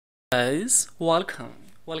Guys, welcome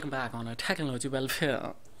back on a technology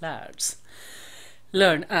welfare. Let's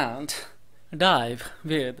learn and dive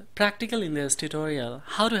with practical in this tutorial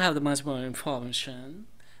how to have the much more information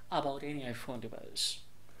about any iPhone device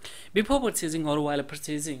before purchasing or while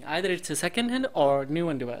purchasing, either it's a second-hand or new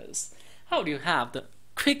one device. How do you have the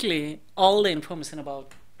quickly all the information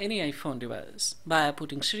about any iPhone device by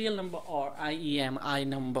putting serial number or IMEI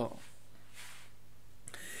number?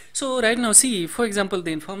 So right now, see, for example,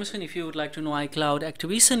 the information, if you would like to know iCloud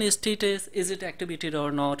activation status, is it activated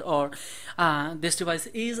or not, or this device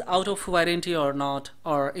is out of warranty or not,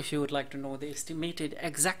 or if you would like to know the estimated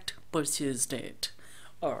exact purchase date,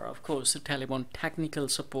 or of course the telephone technical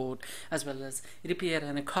support, as well as repair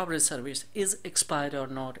and coverage service is expired or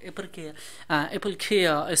not, Apple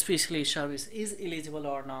Care especially service is eligible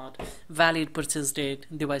or not, valid purchase date,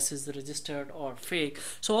 device is registered or fake.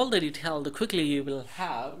 So all the detail the quickly you will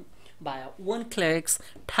have by one clicks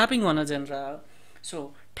tapping on a general.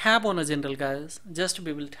 So tap on a general, guys, just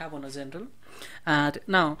we will tap on a general, and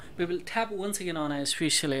now we will tap once again on a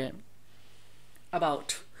especially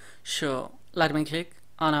about. So let me click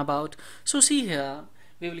on about. So see here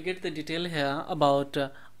we will get the detail here about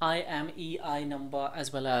IMEI number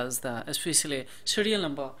as well as the especially serial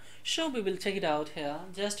number. So we will check it out here.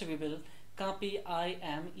 Just we will copy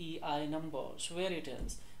IMEI number. So where it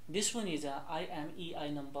is, this one is a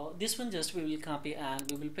IMEI number. This one just we will copy and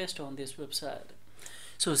we will paste on this website.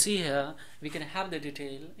 So see here we can have the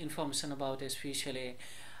detail information about especially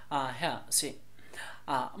here, see,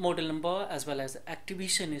 model number as well as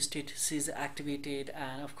activation status is activated,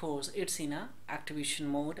 and of course it's in a activation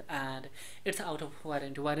mode and it's out of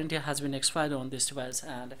warranty has been expired on this device,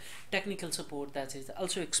 and technical support that is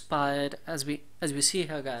also expired as we see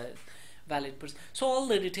here, guys, valid person. So all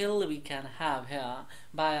the detail we can have here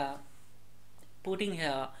by putting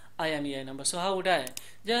here IMEI number. So how would I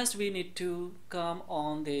just we need to come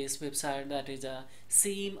on this website, that is a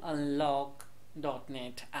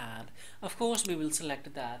SIMunlock.net, and of course we will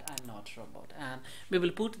select that I'm not robot, and we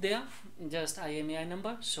will put there just IMEI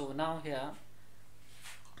number. So now here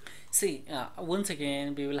see once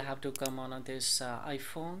again we will have to come on this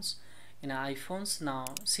iPhones. In iPhones,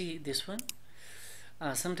 now see this one,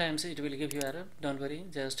 sometimes it will give you error, don't worry,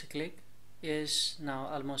 just click yes. Now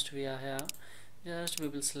almost we are here, just we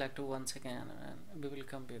will select once again and we will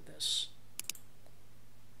come with this.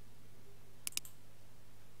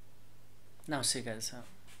 Now see, guys,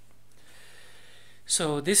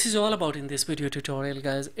 so this is all about in this video tutorial,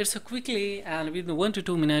 guys. It's a quickly, and within 1 to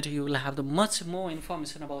 2 minutes you will have the much more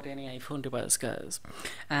information about any iPhone device, guys.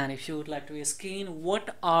 And if you would like to scan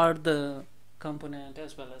what are the component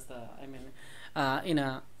as well as the in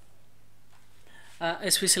a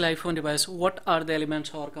special iPhone device, what are the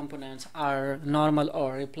elements or components are normal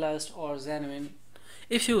or replaced or genuine.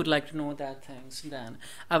 If you would like to know that things, then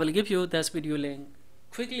I will give you this video link.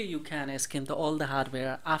 Quickly you can scan all the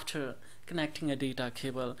hardware after connecting a data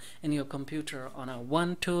cable in your computer on a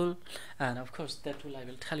one tool, and of course that tool I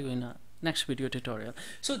will tell you in a next video tutorial.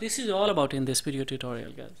 So this is all about in this video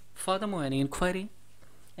tutorial, guys. Furthermore, any inquiry,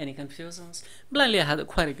 any confusions, blindly have the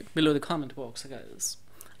query below the comment box, guys.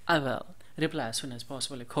 I will reply as soon as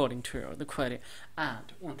possible according to the query.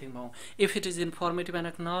 And one thing more, if it is informative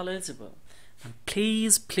and knowledgeable, then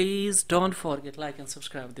please don't forget like and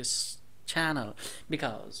subscribe this channel,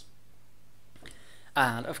 because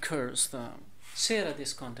and of course the share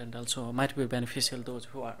this content also might be beneficial those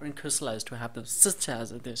who are interested to have such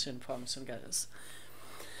as this information, guys.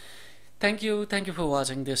 Thank you for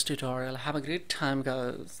watching this tutorial. Have a great time,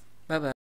 guys.